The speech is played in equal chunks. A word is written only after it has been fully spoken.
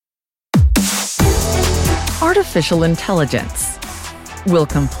Artificial intelligence will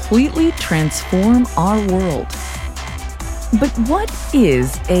completely transform our world. But what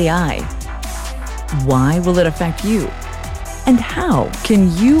is AI? Why will it affect you? And how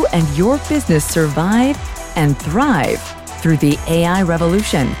can you and your business survive and thrive through the AI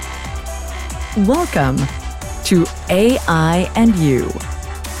revolution? Welcome to AI and You.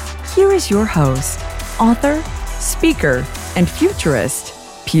 Here is your host, author, speaker, and futurist,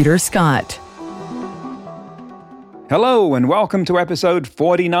 Peter Scott. Hello and welcome to episode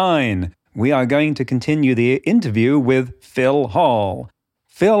 49. We are going to continue the interview with Phil Hall.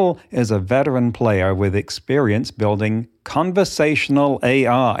 Phil is a veteran player with experience building conversational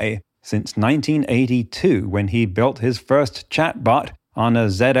AI since 1982 when he built his first chatbot on a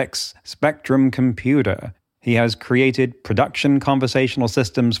ZX Spectrum computer. He has created production conversational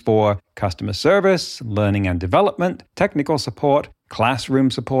systems for customer service, learning and development, technical support,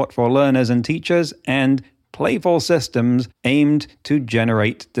 classroom support for learners and teachers, and playful systems aimed to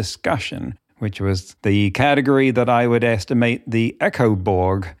generate discussion, which was the category that I would estimate the Echo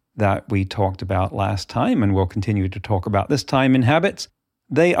Borg that we talked about last time and will continue to talk about this time in Habits.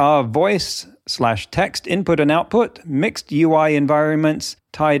 They are voice/text input and output, mixed UI environments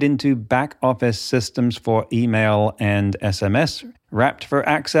tied into back office systems for email and SMS, wrapped for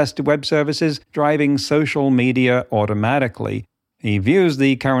access to web services, driving social media automatically. He views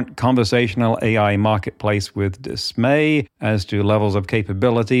the current conversational AI marketplace with dismay as to levels of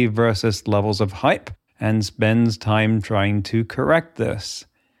capability versus levels of hype, and spends time trying to correct this.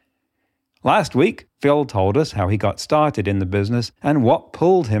 Last week, Phil told us how he got started in the business and what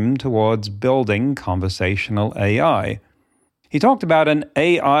pulled him towards building conversational AI. He talked about an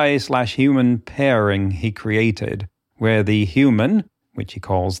AI/human pairing he created, where the human, which he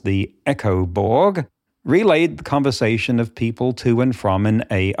calls the Echo Borg, relayed the conversation of people to and from an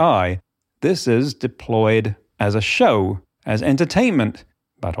AI. This is deployed as a show, as entertainment,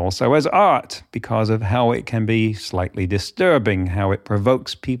 but also as art because of how it can be slightly disturbing, how it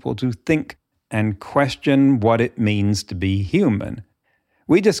provokes people to think and question what it means to be human.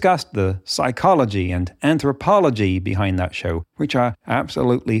 We discussed the psychology and anthropology behind that show, which are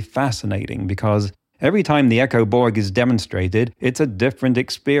absolutely fascinating because every time the Echo Borg is demonstrated, it's a different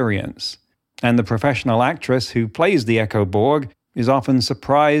experience. And the professional actress who plays the Echo Borg is often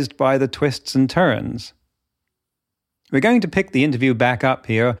surprised by the twists and turns. We're going to pick the interview back up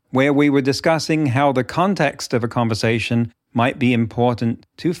here, where we were discussing how the context of a conversation might be important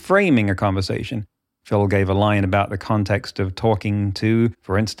to framing a conversation. Phil gave a line about the context of talking to,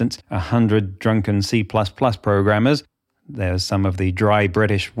 for instance, 100 drunken C++ programmers. There's some of the dry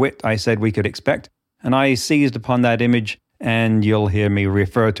British wit I said we could expect, and I seized upon that image, and you'll hear me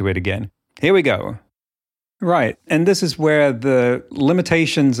refer to it again. Here we go. Right, and this is where the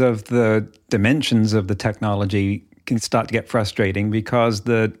limitations of the dimensions of the technology can start to get frustrating because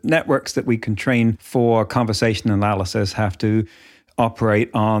the networks that we can train for conversation analysis have to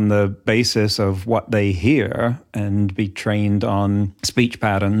operate on the basis of what they hear and be trained on speech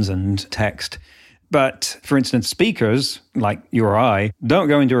patterns and text. But, for instance, speakers, like you or I, don't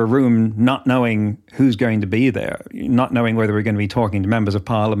go into a room not knowing who's going to be there, not knowing whether we're going to be talking to members of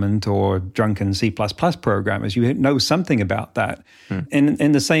parliament or drunken C++ programmers. You know something about that.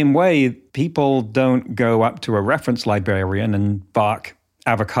 In the same way, people don't go up to a reference librarian and bark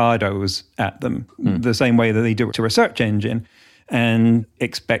avocados at them the same way that they do to a search engine and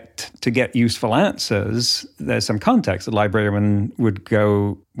expect to get useful answers. There's some context. The librarian would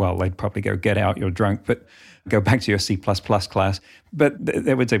go, well, they'd probably go, get out, you're drunk, but go back to your C++ class. But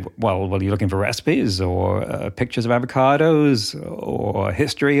they would say, well, are you looking for recipes or pictures of avocados or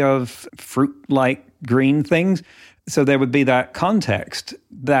history of fruit-like green things? So there would be that context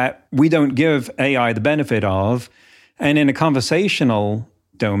that we don't give AI the benefit of. And in a conversational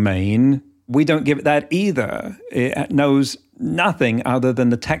domain, we don't give it that either. It knows nothing other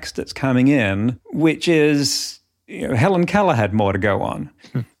than the text that's coming in, which is, Helen Keller had more to go on.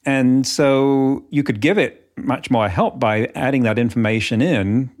 And so you could give it much more help by adding that information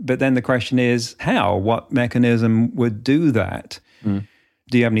in, but then the question is how? What mechanism would do that? Do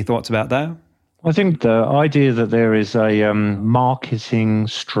you have any thoughts about that? I think the idea that there is a marketing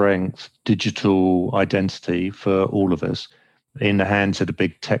strength, digital identity for all of us in the hands of the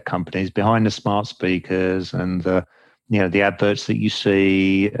big tech companies, behind the smart speakers and the adverts that you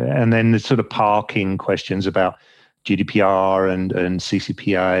see, and then the sort of parking questions about GDPR and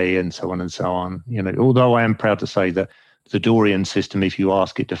CCPA and so on and so on. Although I am proud to say that the Dorian system, if you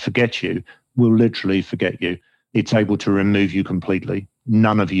ask it to forget you, will literally forget you. It's able to remove you completely.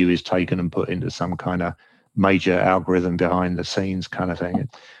 None of you is taken and put into some kind of major algorithm behind the scenes kind of thing.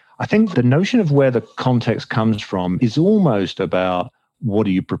 I think the notion of where the context comes from is almost about what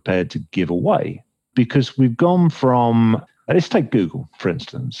are you prepared to give away? Because we've gone from, let's take Google, for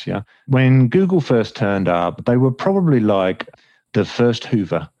instance. Yeah, when Google first turned up, they were probably like the first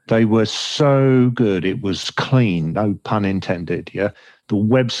Hoover. They were so good. It was clean, no pun intended. Yeah, the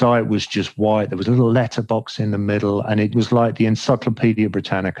website was just white. There was a little letterbox in the middle, and it was like the Encyclopedia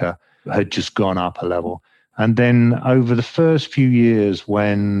Britannica had just gone up a level. And then over the first few years,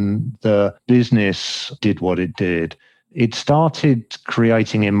 when the business did what it did, it started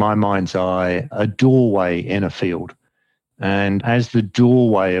creating, in my mind's eye, a doorway in a field. And as the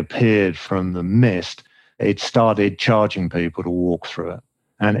doorway appeared from the mist, it started charging people to walk through it.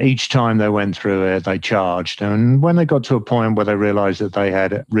 And each time they went through it, they charged. And when they got to a point where they realized that they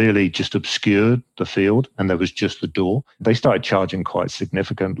had really just obscured the field and there was just the door, they started charging quite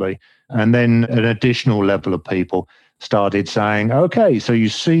significantly. And then an additional level of people started saying, okay, so you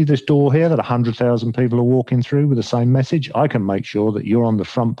see this door here that 100,000 people are walking through with the same message? I can make sure that you're on the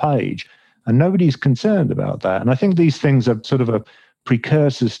front page. And nobody's concerned about that. And I think these things are sort of a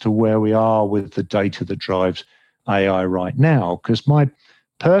precursors to where we are with the data that drives AI right now. Because my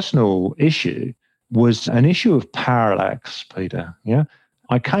personal issue was an issue of parallax, Peter. Yeah,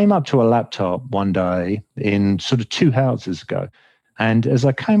 I came up to a laptop one day in sort of 2 houses ago. And as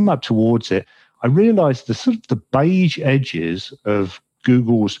I came up towards it, I realized the sort of the beige edges of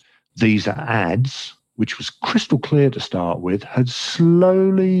Google's "these are ads," which was crystal clear to start with, had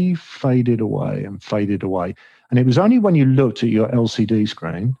slowly faded away and faded away. And it was only when you looked at your LCD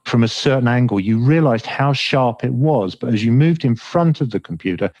screen from a certain angle, you realized how sharp it was. But as you moved in front of the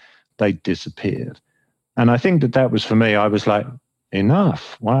computer, they disappeared. And I think that was for me, I was like,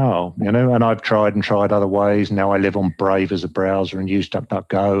 enough. Wow. And I've tried other ways. Now I live on Brave as a browser and use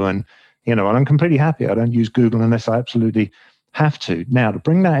DuckDuckGo. And, and I'm completely happy. I don't use Google unless I absolutely have to. Now, to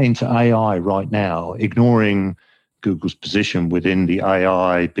bring that into AI right now, ignoring Google's position within the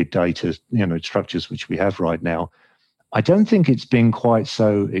AI big data, structures which we have right now, I don't think it's been quite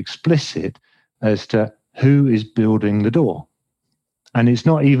so explicit as to who is building the door. And it's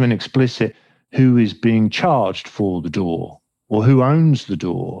not even explicit who is being charged for the door or who owns the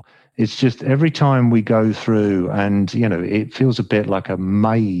door. It's just every time we go through and, it feels a bit like a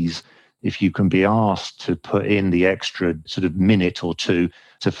maze if you can be asked to put in the extra sort of minute or two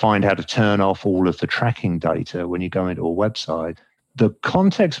to find how to turn off all of the tracking data when you go into a website. The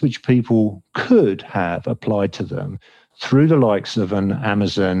context which people could have applied to them through the likes of an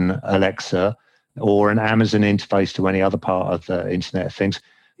Amazon Alexa or an Amazon interface to any other part of the Internet of Things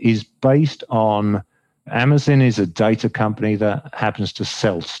is based on Amazon is a data company that happens to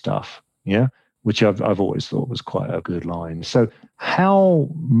sell stuff, yeah, which I've always thought was quite a good line. So how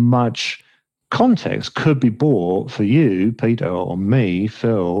much context could be bought for you, Peter, or me,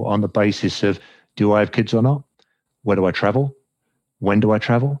 Phil, on the basis of do I have kids or not? Where do I travel? When do I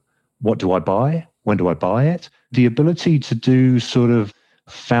travel? What do I buy? When do I buy it? The ability to do sort of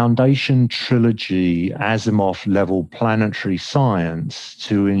foundation trilogy, Asimov level planetary science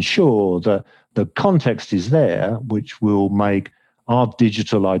to ensure that the context is there, which will make our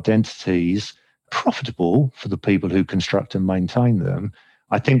digital identities profitable for the people who construct and maintain them.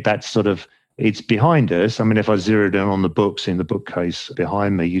 I think that's sort of, it's behind us. I mean, if I zeroed in on the books in the bookcase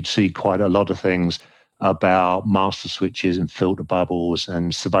behind me, you'd see quite a lot of things about master switches and filter bubbles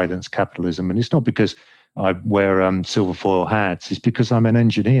and surveillance capitalism. And it's not because I wear silver foil hats. It's because I'm an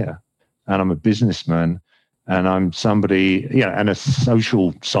engineer and I'm a businessman and I'm somebody, and a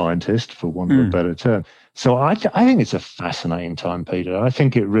social scientist, for want of a better term. So I think it's a fascinating time, Peter. I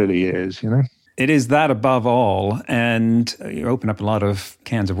think it really is, It is that above all, and you open up a lot of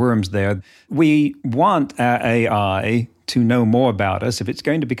cans of worms there. We want our AI to know more about us. If it's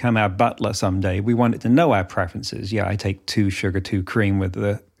going to become our butler someday, we want it to know our preferences. Yeah, I take 2 sugar, 2 cream with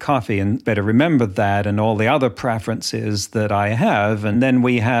the coffee, and better remember that and all the other preferences that I have. And then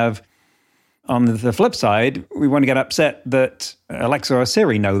we have, on the flip side, we want to get upset that Alexa or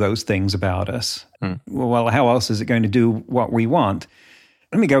Siri know those things about us. Well, how else is it going to do what we want?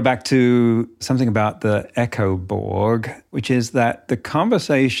 Let me go back to something about the Echo Borg, which is that the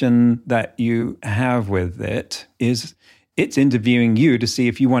conversation that you have with it is it's interviewing you to see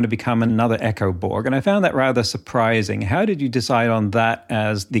if you want to become another Echo Borg. And I found that rather surprising. How did you decide on that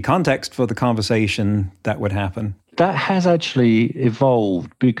as the context for the conversation that would happen? That has actually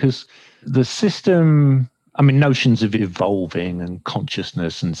evolved because the system, notions of evolving and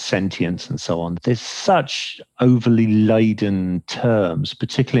consciousness and sentience and so on, there's such overly laden terms,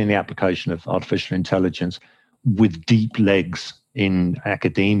 particularly in the application of artificial intelligence, with deep legs in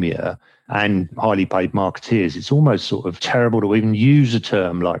academia and highly paid marketeers, it's almost sort of terrible to even use a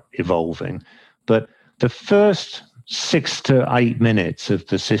term like evolving. But the first 6 to 8 minutes of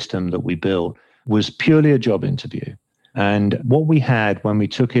the system that we built was purely a job interview. And what we had when we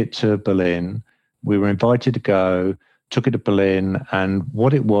took it to Berlin, we were invited to go, took it to Berlin, and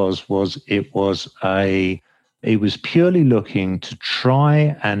what it was purely looking to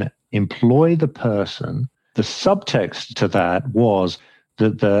try and employ the person. The subtext to that was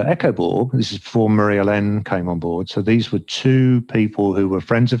that the Echo Borg, this is before Marie-Hélène came on board, so these were two people who were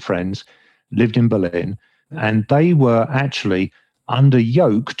friends of friends, lived in Berlin, and they were actually under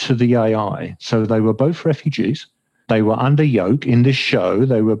yoke to the AI. So they were both refugees. They were under yoke in this show.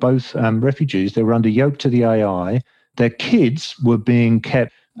 They were both refugees. They were under yoke to the AI. Their kids were being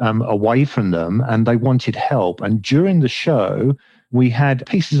kept away from them, and they wanted help. And during the show, we had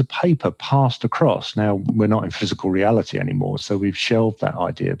pieces of paper passed across. Now, we're not in physical reality anymore, so we've shelved that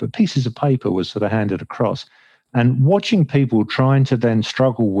idea. But pieces of paper was sort of handed across. And watching people trying to then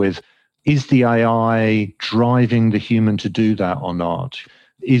struggle with, is the AI driving the human to do that or not?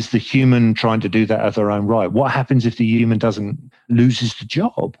 Is the human trying to do that of their own right? What happens if the human loses the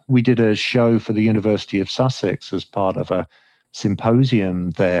job? We did a show for the University of Sussex as part of a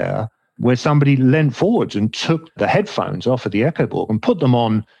symposium there, where somebody leant forward and took the headphones off of the Echo Borg and put them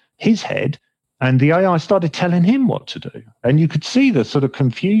on his head, and the AI started telling him what to do. And you could see the sort of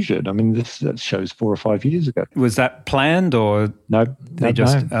confusion. I mean, that show's 4 or 5 years ago. Was that planned or no? They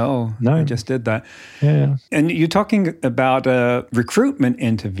just did that. Yeah. And you're talking about a recruitment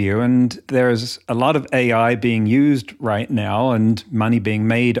interview, and there's a lot of AI being used right now and money being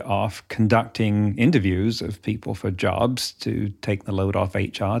made off conducting interviews of people for jobs to take the load off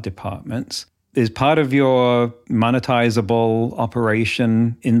HR departments. Is part of your monetizable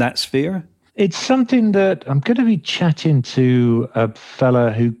operation in that sphere? It's something that I'm going to be chatting to a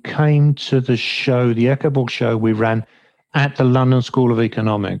fella who came to the show, the Echo Borg show we ran at the London School of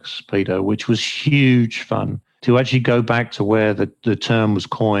Economics, Peter, which was huge fun to actually go back to where the term was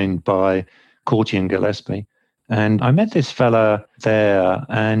coined by Corti and Gillespie. And I met this fella there,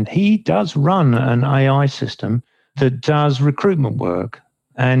 and he does run an AI system that does recruitment work.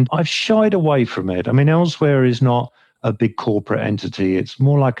 And I've shied away from it. I mean, Elsewhere is not a big corporate entity. It's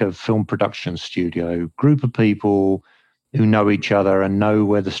more like a film production studio, group of people who know each other and know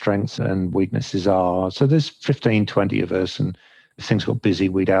where the strengths and weaknesses are. So there's 15, 20 of us, and if things got busy,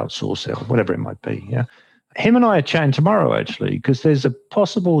 we'd outsource it or whatever it might be. Yeah. Him and I are chatting tomorrow, actually, because there's a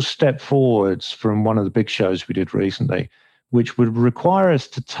possible step forwards from one of the big shows we did recently, which would require us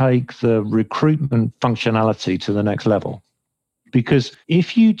to take the recruitment functionality to the next level. Because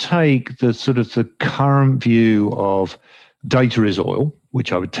if you take the sort of the current view of data is oil,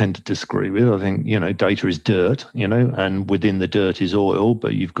 which I would tend to disagree with. I think, data is dirt, and within the dirt is oil,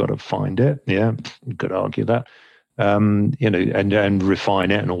 but you've got to find it. Yeah, you could argue that, and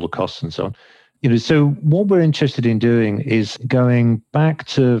refine it and all the costs and so on. So what we're interested in doing is going back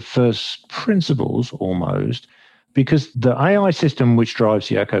to first principles almost, because the AI system which drives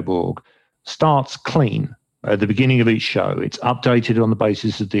the Echo Borg starts clean. At the beginning of each show, it's updated on the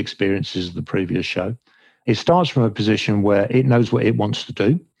basis of the experiences of the previous show. It starts from a position where it knows what it wants to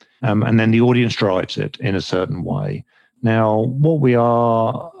do, and then the audience drives it in a certain way. Now, what we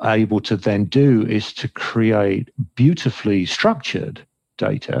are able to then do is to create beautifully structured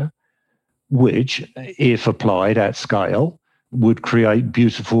data, which, if applied at scale, would create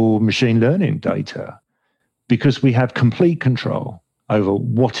beautiful machine learning data, because we have complete control over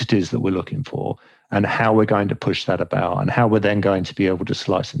what it is that we're looking for and how we're going to push that about and how we're then going to be able to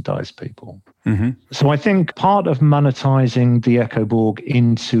slice and dice people. Mm-hmm. So I think part of monetizing the Echo Borg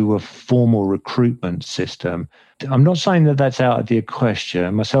into a formal recruitment system, I'm not saying that that's out of the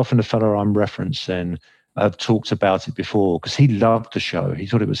question. Myself and the fellow I'm referencing have talked about it before because he loved the show. He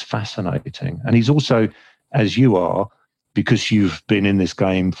thought it was fascinating. And he's also, as you are, because you've been in this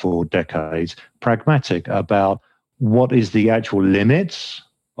game for decades, pragmatic about what is the actual limits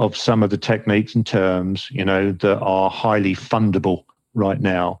of some of the techniques and terms, that are highly fundable right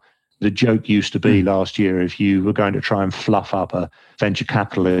now. The joke used to be last year, if you were going to try and fluff up a venture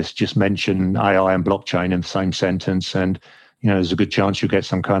capitalist, just mention AI and blockchain in the same sentence, and there's a good chance you'll get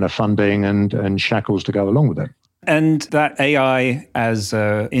some kind of funding and shackles to go along with it. And that AI as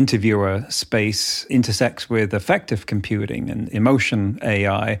an interviewer space intersects with affective computing and emotion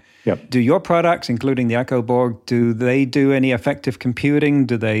AI. Yep. Do your products, including the Echo Borg, do they do any affective computing?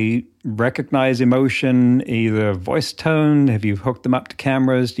 Do they recognize emotion, either voice tone? Have you hooked them up to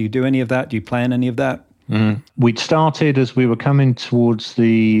cameras? Do you do any of that? Do you plan any of that? We'd started as we were coming towards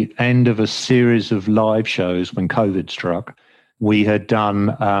the end of a series of live shows when COVID struck. we had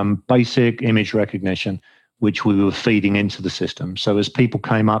done basic image recognition, which we were feeding into the system. So as people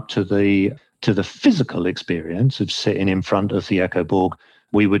came up to the physical experience of sitting in front of the EchoBorg,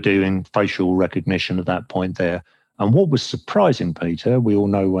 we were doing facial recognition at that point there. And what was surprising, Peter, we all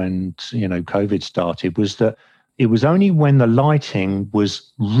know when COVID started, was that it was only when the lighting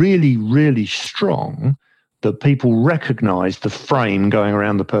was really, really strong that people recognized the frame going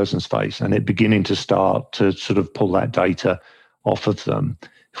around the person's face and it beginning to start to sort of pull that data off of them.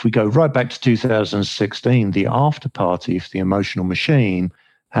 If we go right back to 2016, the after party for the Emotional Machine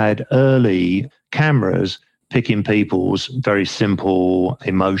had early cameras picking people's very simple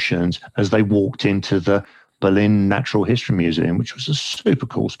emotions as they walked into the Berlin Natural History Museum, which was a super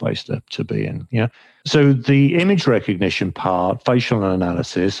cool space to be in. Yeah. So the image recognition part, facial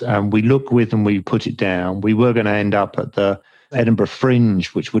analysis, and we look with and we put it down. We were going to end up at the Edinburgh Fringe,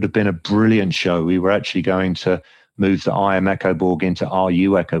 which would have been a brilliant show. We were actually going to move the I Am EchoBorg into Are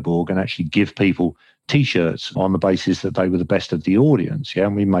You EchoBorg and actually give people T-shirts on the basis that they were the best of the audience. Yeah,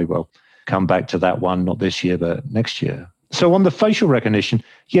 and we may well come back to that one, not this year, but next year. So on the facial recognition,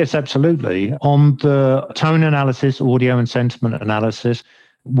 yes, absolutely. On the tone analysis, audio and sentiment analysis,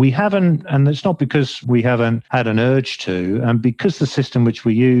 we haven't, and it's not because we haven't had an urge to, and because the system which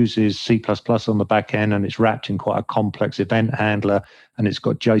we use is C++ on the back end and it's wrapped in quite a complex event handler and it's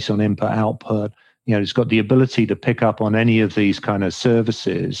got JSON input output, it's got the ability to pick up on any of these kind of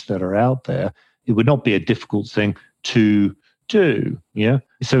services that are out there. It would not be a difficult thing to do. Yeah.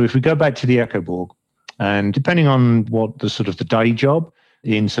 So if we go back to the EchoBorg, and depending on what the sort of the day job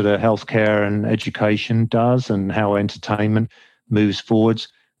in sort of healthcare and education does and how entertainment moves forwards,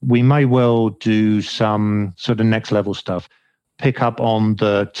 we may well do some sort of next level stuff, pick up on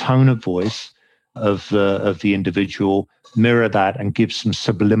the tone of voice of the individual, mirror that and give some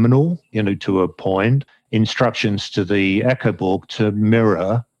subliminal, to a point, instructions to the EchoBorg to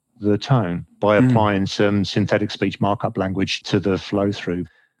mirror the tone by applying some synthetic speech markup language to the flow through.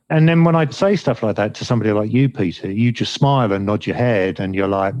 And then when I'd say stuff like that to somebody like you, Peter, you just smile and nod your head and you're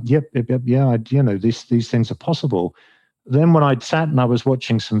like, yep, yeah, these things are possible. Then when I'd sat and I was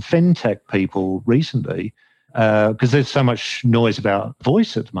watching some fintech people recently, because there's so much noise about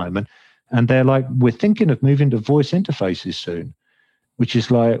voice at the moment, and they're like, we're thinking of moving to voice interfaces soon, which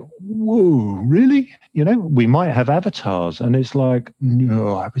is like, whoa, really? We might have avatars. And it's like,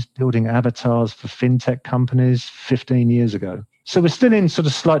 no, I was building avatars for fintech companies 15 years ago. So we're still in sort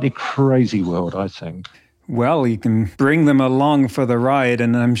of slightly crazy world, I think. Well, you can bring them along for the ride,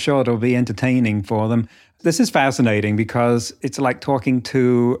 and I'm sure it'll be entertaining for them. This is fascinating because it's like talking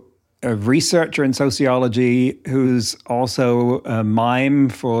to a researcher in sociology who's also a mime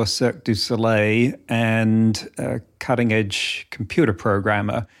for Cirque du Soleil and a cutting-edge computer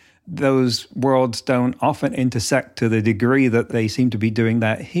programmer. Those worlds don't often intersect to the degree that they seem to be doing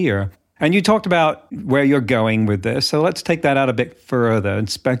that here. And you talked about where you're going with this. So let's take that out a bit further and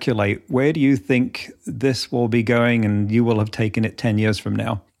speculate. Where do you think this will be going and you will have taken it 10 years from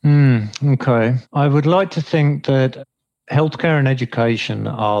now? Okay. I would like to think that healthcare and education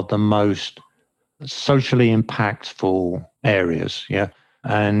are the most socially impactful areas. Yeah.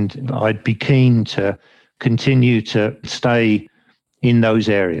 And I'd be keen to continue to stay in those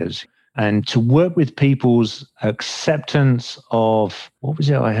areas and to work with people's acceptance of, what was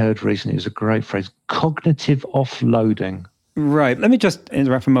it I heard recently? It was a great phrase, cognitive offloading. Right. Let me just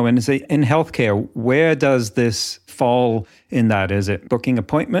interrupt for a moment and say, in healthcare, where does this fall in that? Is it booking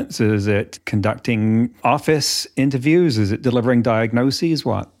appointments? Is it conducting office interviews? Is it delivering diagnoses?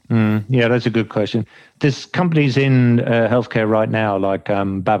 What? Yeah, that's a good question. There's companies in healthcare right now, like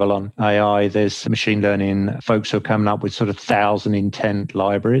Babylon AI. There's machine learning folks who are coming up with sort of 1,000 intent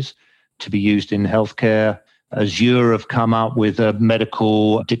libraries to be used in healthcare. Azure have come up with a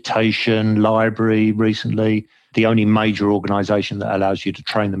medical dictation library recently, the only major organization that allows you to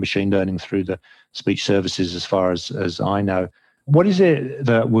train the machine learning through the speech services as far as I know. What is it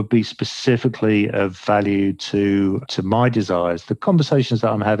that would be specifically of value to my desires? The conversations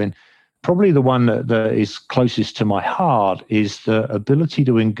that I'm having, probably the one that is closest to my heart is the ability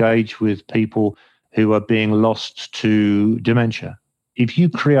to engage with people who are being lost to dementia. If you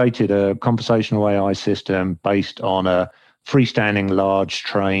created a conversational AI system based on a freestanding large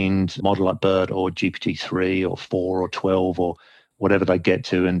trained model like BERT or GPT-3 or 4 or 12 or whatever they get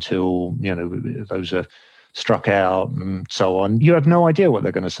to until, those are struck out and so on, you have no idea what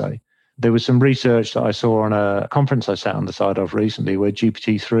they're going to say. There was some research that I saw on a conference I sat on the side of recently where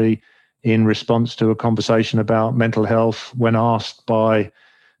GPT-3, in response to a conversation about mental health, when asked by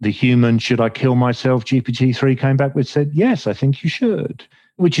the human, should I kill myself? GPT-3 came back with said, yes, I think you should.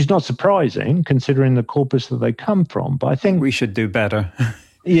 which is not surprising considering the corpus that they come from. But I think we should do better.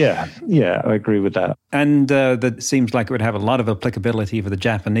 Yeah, I agree with that. And that seems like it would have a lot of applicability for the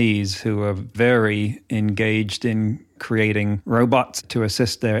Japanese, who are very engaged in creating robots to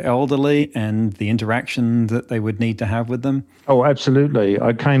assist their elderly and the interaction that they would need to have with them. Oh, absolutely.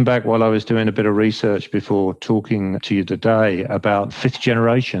 I came back while I was doing a bit of research before talking to you today about fifth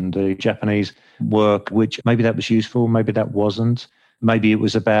generation, the Japanese work, which maybe that was useful, maybe that wasn't. Maybe it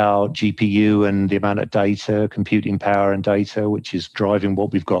was about GPU and the amount of data, computing power and data, which is driving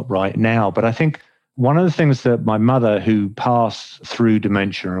what we've got right now. But I think one of the things that my mother, who passed through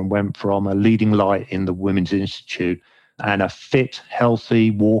dementia and went from a leading light in the Women's Institute and a fit,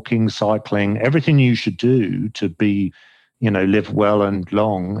 healthy, walking, cycling, everything you should do to be, live well and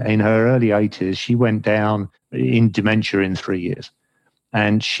long, in her early 80s, she went down in dementia in 3 years.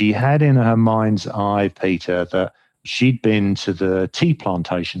 And she had in her mind's eye, Peter, that she'd been to the tea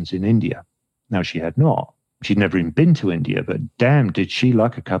plantations in India. Now, she had not. She'd never even been to India, but damn, did she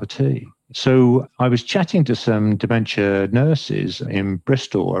like a cup of tea. So I was chatting to some dementia nurses in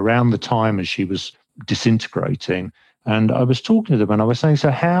Bristol around the time as she was disintegrating. And I was talking to them and I was saying, so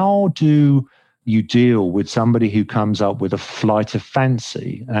how do you deal with somebody who comes up with a flight of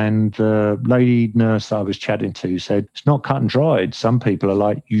fancy? And the lady nurse that I was chatting to said, it's not cut and dried. Some people are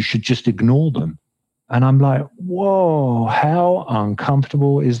like, you should just ignore them. And I'm like, whoa, how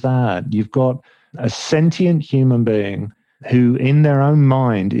uncomfortable is that? You've got a sentient human being who in their own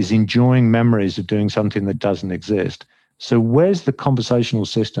mind is enjoying memories of doing something that doesn't exist. So where's the conversational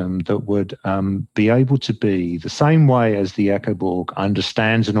system that would be able to be the same way as the Echo Borg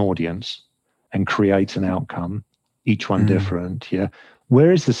understands an audience and creates an outcome, each one different, yeah?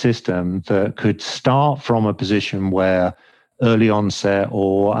 Where is the system that could start from a position where early onset,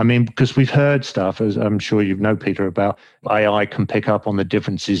 because we've heard stuff, as I'm sure you know, Peter, about AI can pick up on the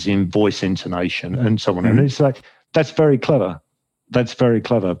differences in voice intonation and so on. And it's like, that's very clever.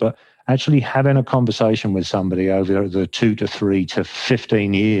 But actually having a conversation with somebody over the 2 to 3 to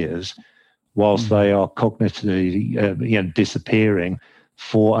 15 years, whilst they are cognitively disappearing,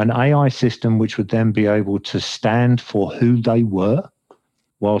 for an AI system which would then be able to stand for who they were,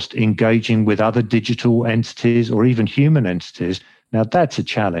 whilst engaging with other digital entities or even human entities. Now, that's a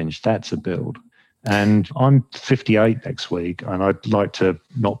challenge. That's a build. And I'm 58 next week, and I'd like to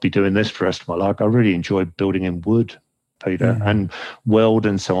not be doing this for the rest of my life. I really enjoy building in wood, Peter, and weld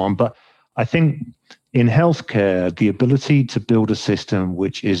and so on. But I think in healthcare, the ability to build a system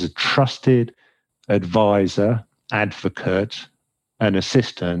which is a trusted advisor, advocate, and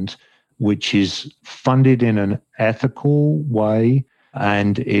assistant, which is funded in an ethical way,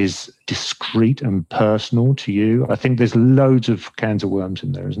 and is discreet and personal to you. I think there's loads of cans of worms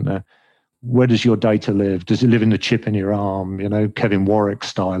in there, isn't there? Where does your data live? Does it live in the chip in your arm, Kevin Warwick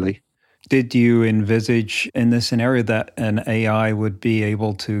style-y? Did you envisage in this scenario that an AI would be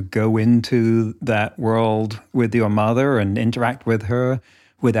able to go into that world with your mother and interact with her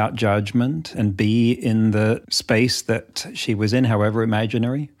without judgment and be in the space that she was in, however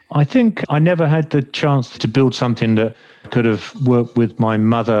imaginary? I think I never had the chance to build something that could have worked with my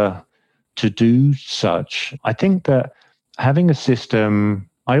mother to do such. I think that having a system,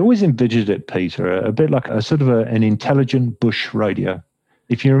 I always envisioned it, Peter, a bit like a sort of an intelligent bush radio.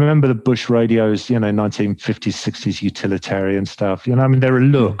 If you remember the bush radios, 1950s, 60s utilitarian stuff, they're a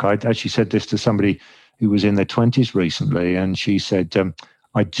look. I actually said this to somebody who was in their 20s recently, and she said,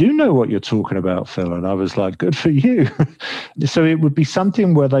 I do know what you're talking about, Phil. And I was like, good for you. So it would be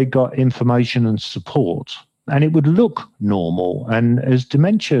something where they got information and support, and it would look normal. And as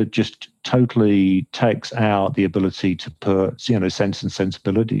dementia just totally takes out the ability to put, sense and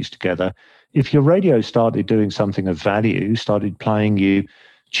sensibilities together, if your radio started doing something of value, started playing you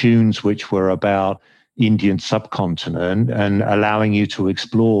tunes which were about Indian subcontinent and allowing you to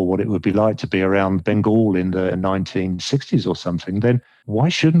explore what it would be like to be around Bengal in the 1960s or something, then why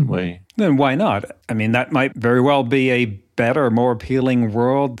shouldn't we? Then why not? That might very well be a better, more appealing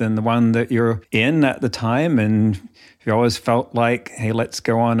world than the one that you're in at the time. And if you always felt like, hey, let's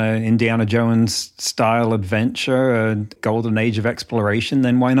go on an Indiana Jones style adventure, a golden age of exploration,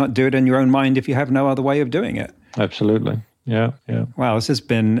 then why not do it in your own mind if you have no other way of doing it? Absolutely. Yeah. Wow, this has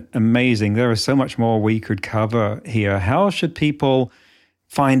been amazing. There is so much more we could cover here. How should people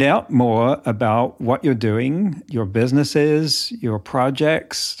find out more about what you're doing, your businesses, your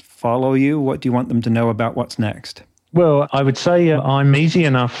projects, follow you? What do you want them to know about what's next? Well, I would say I'm easy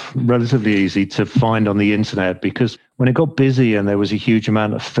enough, relatively easy to find on the internet, because when it got busy and there was a huge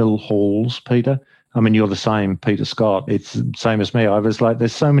amount of Phil Halls, Peter, you're the same, Peter Scott. It's the same as me. I was like,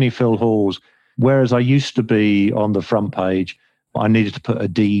 there's so many Phil Halls. Whereas I used to be on the front page I needed to put a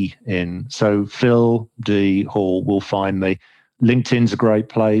D in. So Phil D. Hall will find me. LinkedIn's a great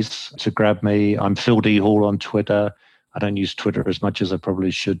place to grab me. I'm Phil D. Hall on Twitter. I don't use Twitter as much as I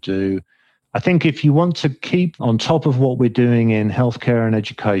probably should do. I think if you want to keep on top of what we're doing in healthcare and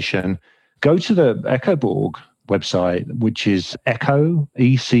education, go to the EchoBorg website, which is Echo,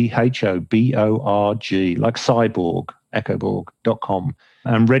 ECHOBORG, like cyborg, echoborg.com,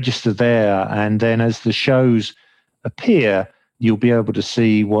 and register there. And then as the shows appear, you'll be able to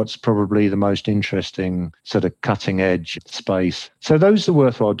see what's probably the most interesting sort of cutting edge space. So those are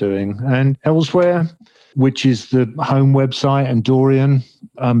worthwhile doing. And elsewhere, which is the home website, and Dorian,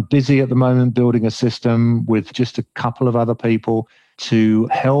 I'm busy at the moment building a system with just a couple of other people to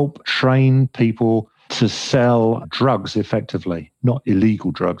help train people to sell drugs effectively, not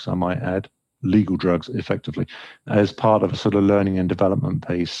illegal drugs, I might add, legal drugs effectively, as part of a sort of learning and development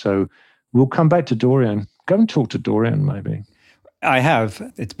piece. So we'll come back to Dorian. Go and talk to Dorian, maybe. I have.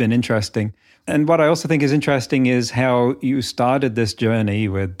 It's been interesting. And what I also think is interesting is how you started this journey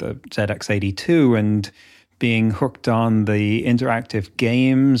with the ZX82 and being hooked on the interactive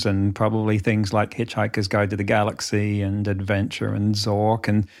games and probably things like Hitchhiker's Guide to the Galaxy and Adventure and Zork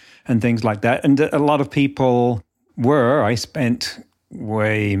and things like that. And a lot of people were. I spent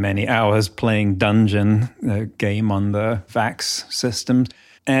way many hours playing Dungeon, the game on the VAX systems.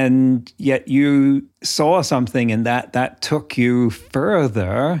 And yet you saw something in that took you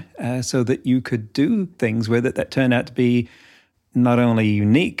further so that you could do things with it that turned out to be not only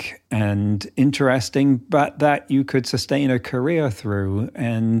unique and interesting, but that you could sustain a career through.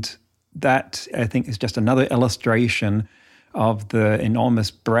 And that, I think, is just another illustration of the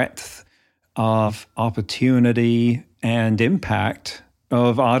enormous breadth of opportunity and impact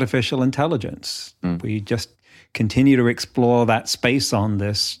of artificial intelligence. We just continue to explore that space on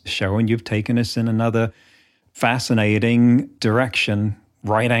this show, and you've taken us in another fascinating direction,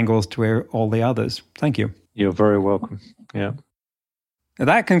 right angles to all the others. Thank you. You're very welcome. Yeah.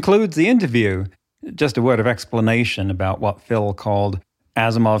 That concludes the interview. Just a word of explanation about what Phil called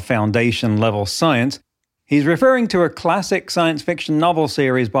Asimov Foundation level science. He's referring to a classic science fiction novel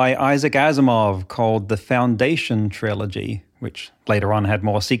series by Isaac Asimov called The Foundation Trilogy, which later on had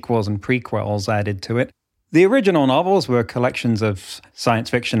more sequels and prequels added to it. The original novels were collections of science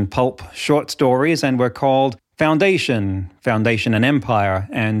fiction pulp short stories and were called Foundation, Foundation and Empire,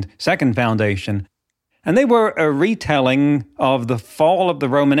 and Second Foundation. And they were a retelling of the fall of the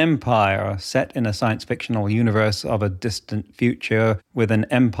Roman Empire, set in a science fictional universe of a distant future with an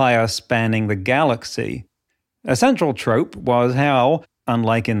empire spanning the galaxy. A central trope was how,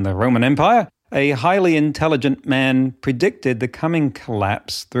 unlike in the Roman Empire, a highly intelligent man predicted the coming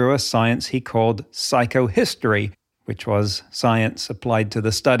collapse through a science he called psychohistory, which was science applied to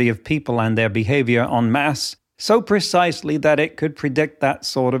the study of people and their behavior en masse, so precisely that it could predict that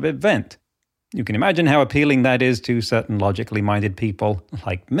sort of event. You can imagine how appealing that is to certain logically minded people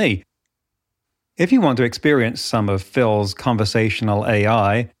like me. If you want to experience some of Phil's conversational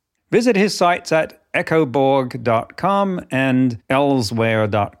AI, visit his sites at echoborg.com and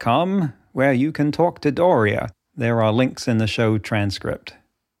elsewhere.com, where you can talk to Doria. There are links in the show transcript.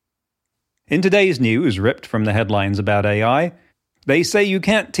 In today's news, ripped from the headlines about AI, they say you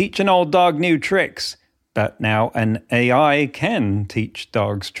can't teach an old dog new tricks, but now an AI can teach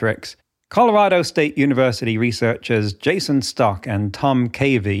dogs tricks. Colorado State University researchers Jason Stock and Tom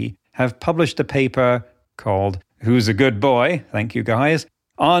Cavey have published a paper called Who's a Good Boy? Thank you, guys,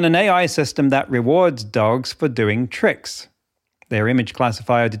 on an AI system that rewards dogs for doing tricks. Their image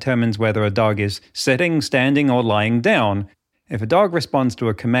classifier determines whether a dog is sitting, standing, or lying down. If a dog responds to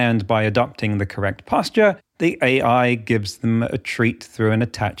a command by adopting the correct posture, the AI gives them a treat through an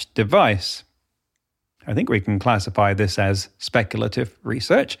attached device. I think we can classify this as speculative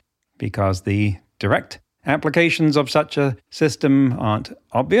research, because the direct applications of such a system aren't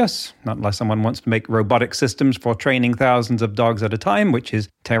obvious, not unless someone wants to make robotic systems for training thousands of dogs at a time, which is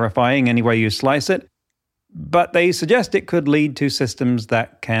terrifying any way you slice it. But they suggest it could lead to systems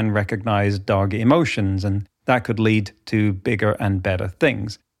that can recognize dog emotions, and that could lead to bigger and better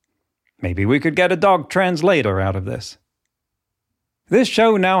things. Maybe we could get a dog translator out of this. This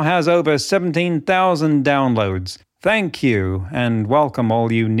show now has over 17,000 downloads. Thank you, and welcome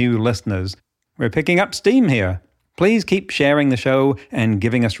all you new listeners. We're picking up steam here. Please keep sharing the show and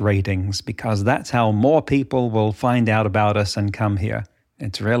giving us ratings, because that's how more people will find out about us and come here.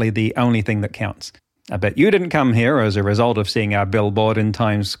 It's really the only thing that counts. I bet you didn't come here as a result of seeing our billboard in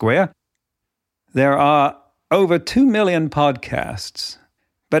Times Square. There are over 2 million podcasts,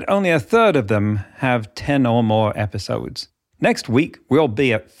 but only a third of them have 10 or more episodes. Next week, we'll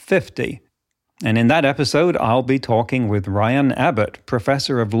be at 50. And in that episode, I'll be talking with Ryan Abbott,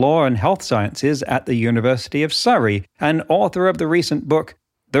 Professor of Law and Health Sciences at the University of Surrey and author of the recent book,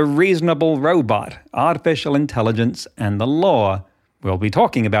 The Reasonable Robot, Artificial Intelligence and the Law. We'll be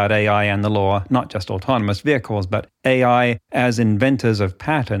talking about AI and the law, not just autonomous vehicles, but AI as inventors of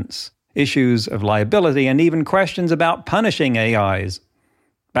patents, issues of liability, and even questions about punishing AIs.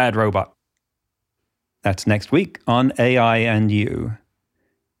 Bad robot. That's next week on AI and You.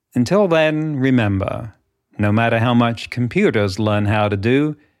 Until then, remember, no matter how much computers learn how to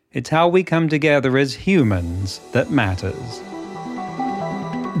do, it's how we come together as humans that matters.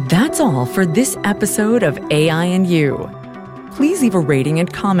 That's all for this episode of AI and You. Please leave a rating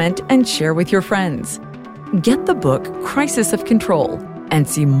and comment and share with your friends. Get the book Crisis of Control and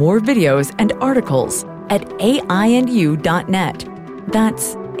see more videos and articles at aiandyou.net.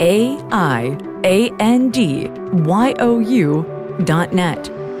 That's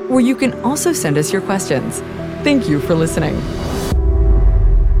aiandyou.net, where you can also send us your questions. Thank you for listening.